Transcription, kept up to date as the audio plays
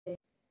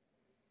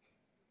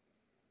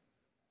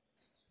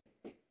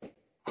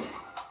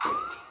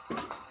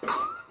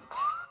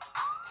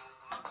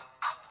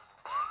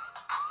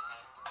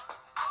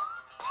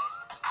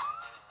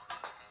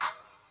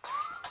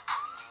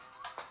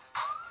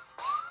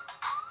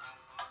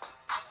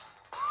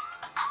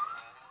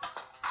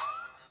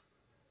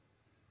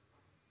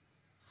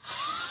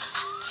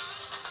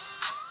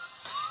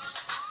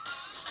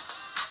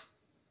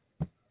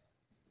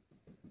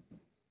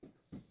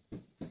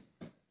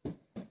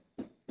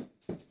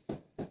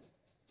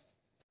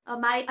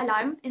My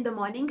alarm in the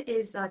morning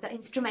is the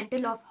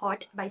instrumental of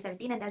Hot by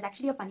 17, and there's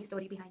actually a funny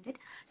story behind it.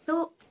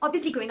 So,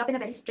 obviously, growing up in a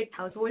very strict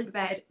household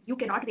where you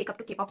cannot wake up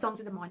to K-pop songs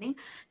in the morning.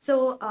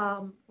 So,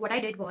 what I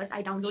did was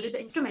I downloaded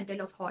the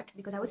instrumental of Hot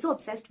because I was so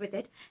obsessed with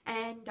it,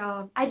 and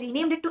I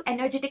renamed it to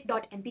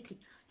energetic.mp3.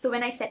 So,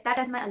 when I set that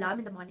as my alarm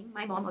in the morning,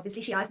 my mom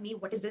obviously she asked me,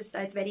 "What is this?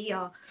 It's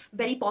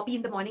very poppy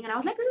in the morning," and I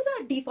was like, "This is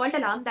a default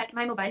alarm that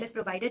my mobile has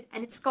provided,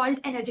 and it's called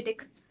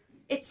energetic.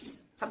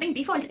 It's something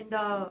default in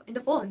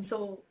the phone."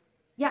 So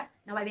yeah,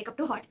 now I wake up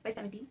to Hot by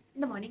 17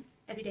 in the morning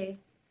every day.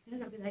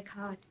 I'll be like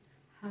hot,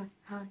 hot,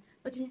 hot.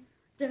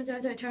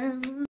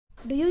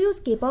 Do you use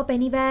K-pop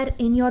anywhere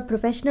in your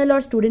professional or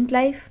student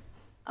life?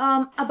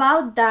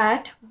 About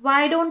that,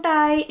 why don't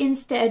I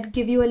instead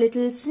give you a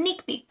little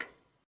sneak peek?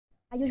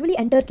 I usually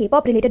enter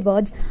K-pop related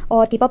words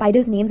or K-pop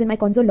idols names in my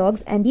console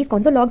logs, and these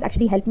console logs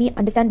actually help me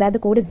understand where the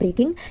code is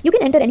breaking. You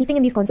can enter anything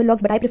in these console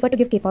logs, but I prefer to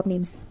give K-pop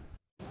names.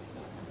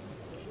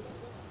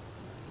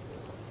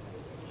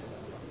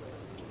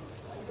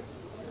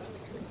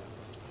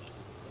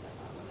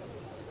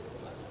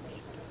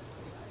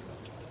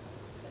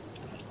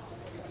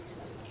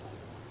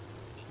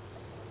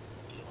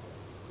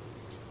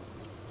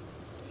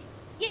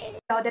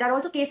 There are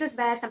also cases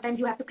where sometimes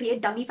you have to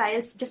create dummy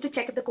files just to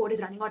check if the code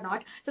is running or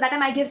not. So that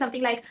time I give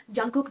something like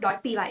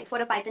jungkook.py for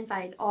a Python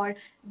file or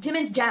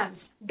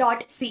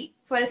jiminsjams.c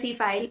for a C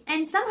file.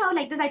 And somehow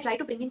like this, I try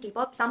to bring in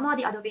K-pop somehow or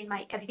the other way in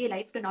my everyday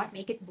life to not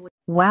make it boring.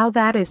 Wow,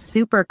 that is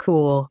super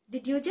cool.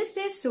 Did you just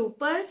say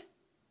super?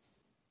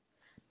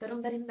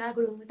 Darum darim da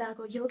gurum da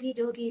go yogi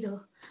yogi do.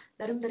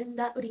 Darum darim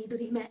da uri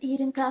duri me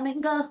eating come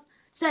and go.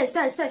 Say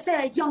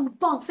young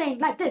bong fame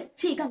like this.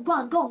 Chi gang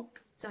guang gong.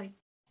 Sorry.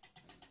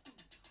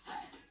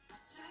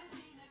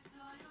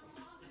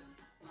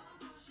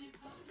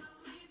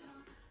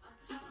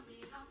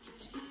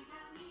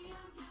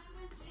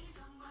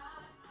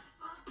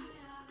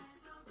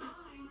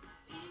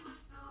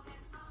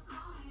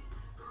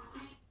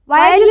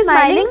 Why are you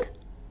smiling?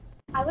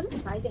 I wasn't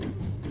smiling.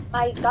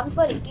 My gums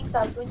were aching, so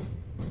I was going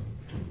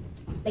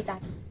like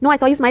that. No, I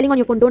saw you smiling on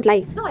your phone. Don't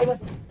lie. No, I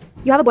wasn't.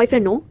 You have a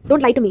boyfriend, no?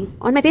 Don't lie to me.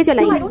 On my face, you're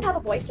lying. No, I don't have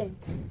a boyfriend.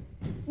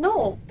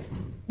 No.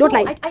 Don't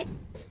No, lie.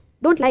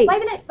 Don't lie. Why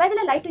will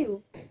I lie to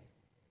you?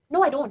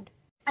 No, I don't.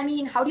 I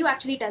mean, how do you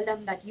actually tell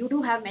them that you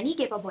do have many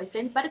K-pop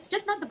boyfriends, but it's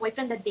just not the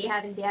boyfriend that they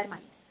have in their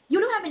mind?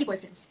 You do have many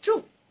boyfriends.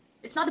 True.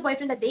 It's not the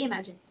boyfriend that they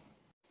imagine.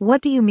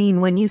 What do you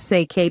mean when you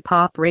say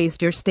K-pop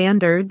raised your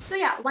standards? So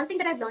yeah, one thing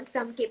that I've learned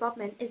from K-pop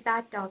men is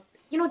that,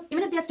 even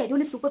if their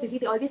schedule is super busy,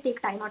 they always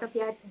take time out of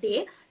their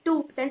day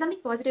to send something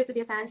positive to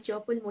their fans,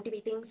 cheerful,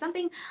 motivating,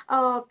 something,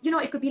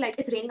 it could be like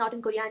it's raining out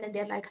in Korea and then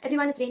they're like,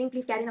 everyone, it's raining,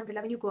 please carry an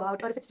umbrella when you go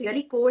out. Or if it's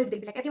really cold, they'll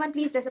be like, everyone,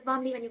 please dress up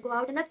warmly when you go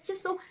out. And that's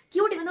just so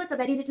cute, even though it's a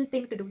very little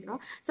thing to do.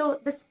 So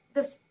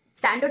the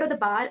standard of the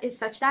bar is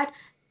such that,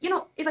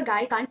 if a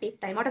guy can't take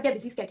time out of their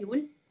busy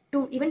schedule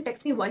to even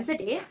text me once a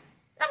day,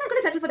 I'm not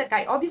going to settle for that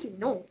guy. Obviously,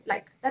 no.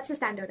 Like, that's the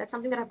standard. That's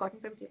something that I've gotten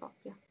from K-pop.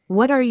 Yeah.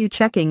 What are you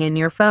checking in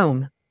your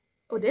phone?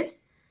 Oh, this?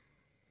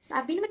 So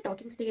I've been in a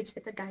talking stage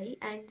with a guy,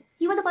 and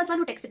he was the first one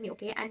who texted me,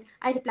 okay? And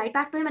I replied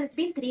back to him, and it's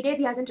been 3 days,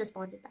 he hasn't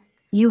responded back.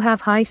 You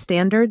have high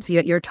standards,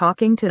 yet you're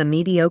talking to the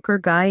mediocre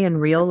guy in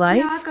real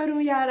life? Kya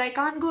karu yaar? I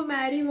can't go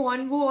marry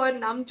Wonwoo or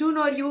Namjoon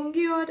or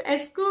Yoongi or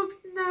S-Scoops.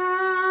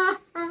 Nah.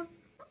 I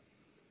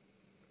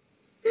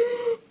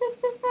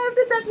have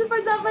to settle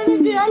for someone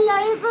in real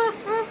life.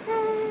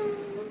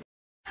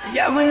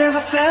 Yeah, we never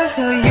felt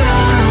so young.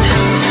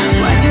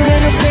 Why did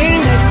I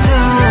sing that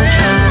song?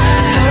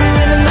 Sorry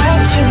when I'm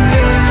out you,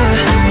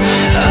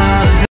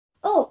 girl.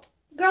 Oh,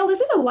 girl, this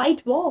is a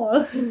white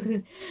wall.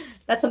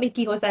 That's something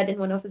Kiho said in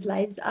one of his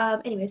lives.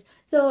 Anyways,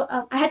 so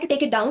I had to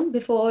take it down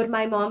before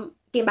my mom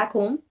came back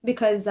home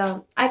because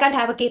I can't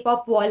have a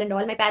K-pop wall and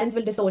all. My parents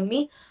will disown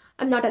me.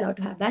 I'm not allowed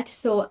to have that.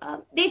 So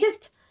they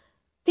just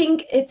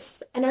think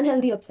it's an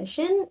unhealthy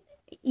obsession.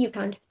 You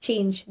can't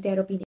change their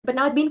opinion. But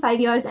now it's been 5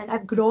 years and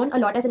I've grown a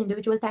lot as an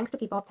individual thanks to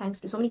K-pop, thanks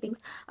to so many things.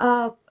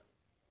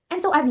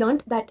 And so I've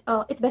learned that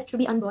it's best to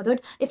be unbothered.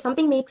 If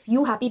something makes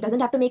you happy, it doesn't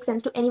have to make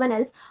sense to anyone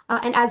else.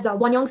 And as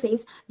Wonyoung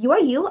says, you are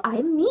you, I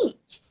am me.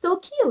 She's so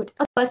cute.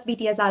 The first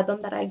BTS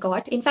album that I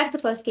got, in fact, the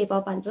first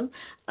K-pop album,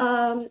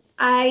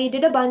 I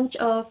did a bunch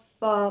of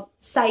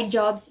side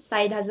jobs,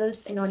 side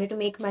hustles in order to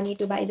make money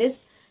to buy this.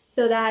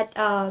 So that,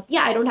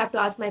 I don't have to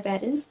ask my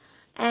parents.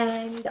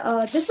 And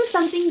this was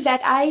something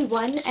that I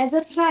won as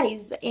a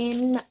prize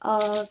in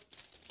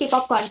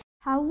K-pop contest.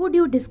 How would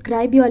you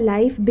describe your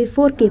life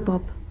before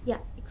K-pop? Yeah,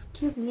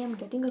 excuse me, I'm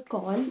getting a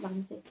call.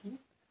 1 second.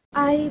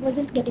 I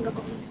wasn't getting a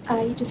call.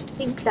 I just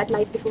think that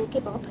life before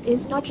K-pop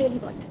is not really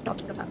worth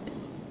talking about.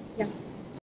 Yeah.